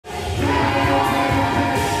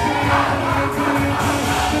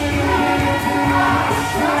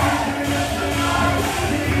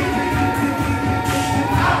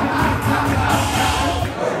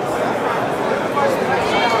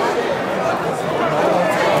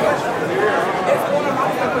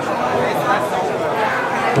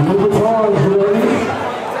LOUBOUTIN, ready?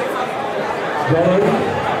 Ready?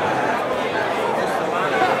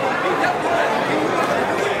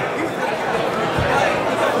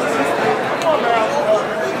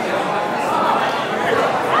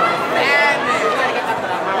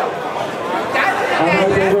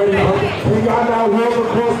 Y'all now walk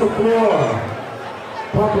across the floor.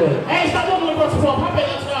 Pump it. Hey, stop walking across the floor. Pump it.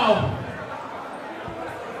 Let's go.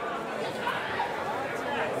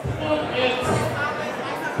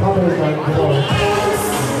 Pump it, son. Come on.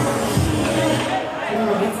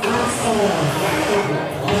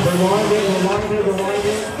 Rewind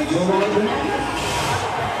it.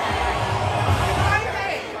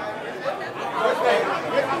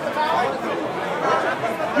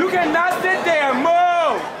 You cannot sit there.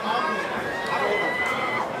 Move.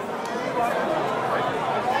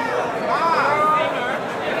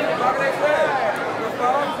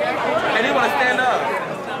 And he want to stand up.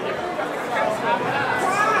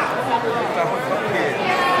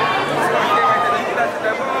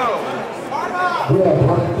 Yeah,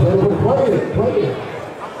 play it.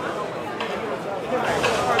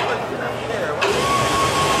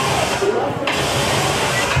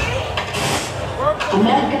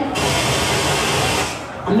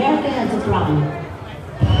 America has a problem.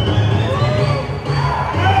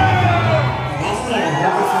 Last year,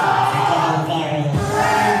 Versace are getting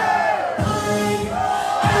very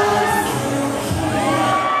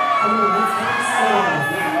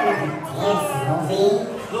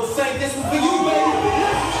Little Saint, this one for you, baby.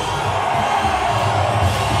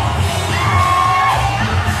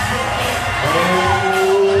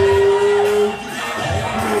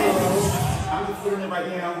 I'm just feeling it right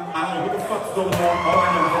now. I don't know what the fuck's going on. All I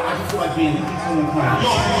know is I just feel like being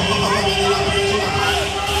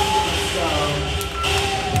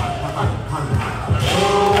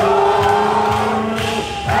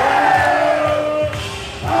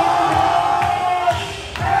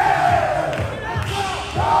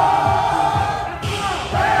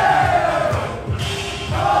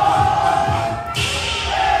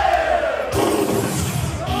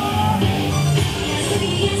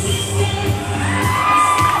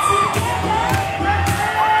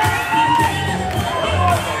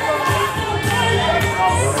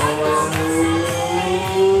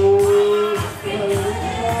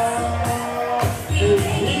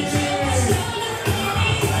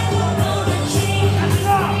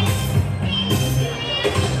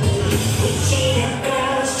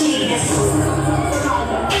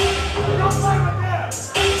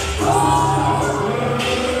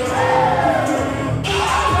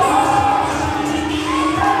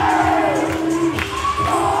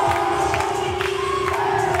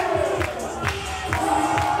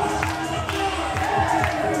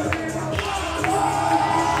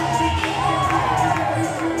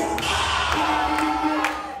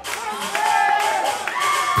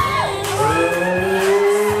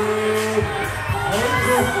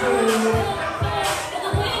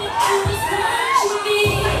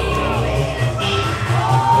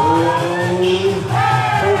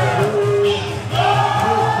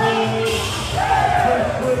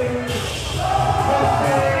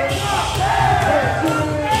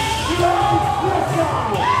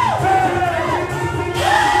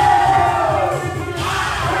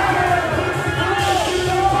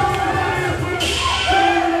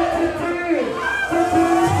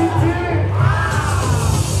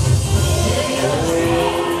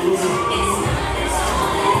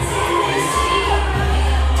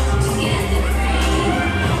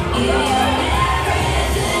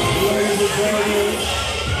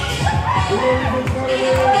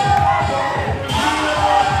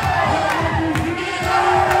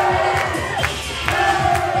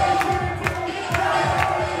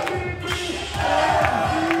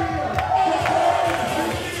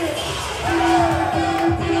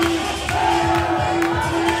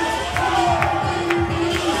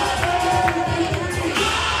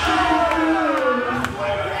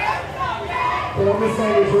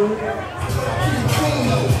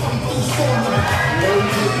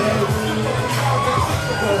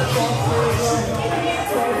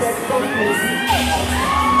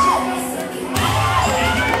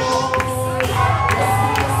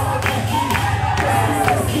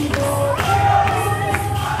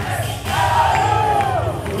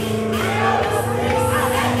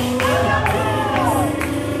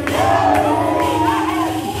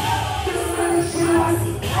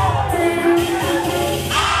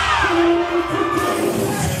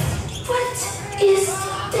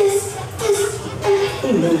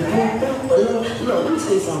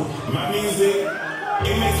My music,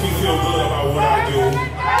 it makes me feel good about what I do and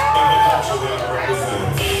the culture that I represent.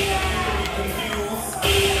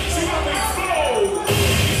 Confused.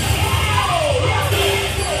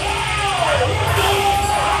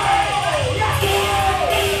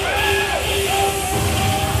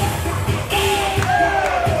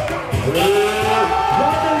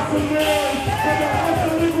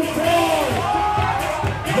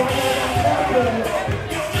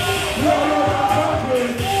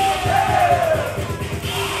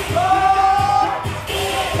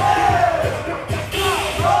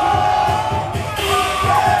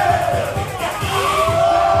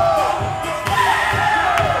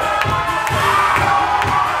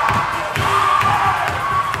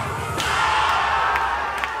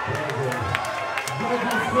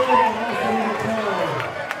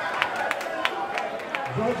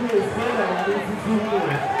 say that. This is too good.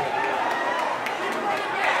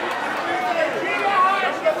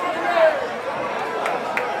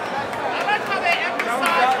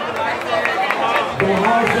 The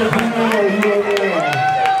house of Hero, you are there.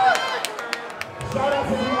 Shout out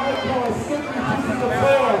to the icon, simply using the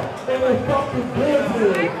floor in their fucking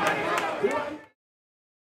business.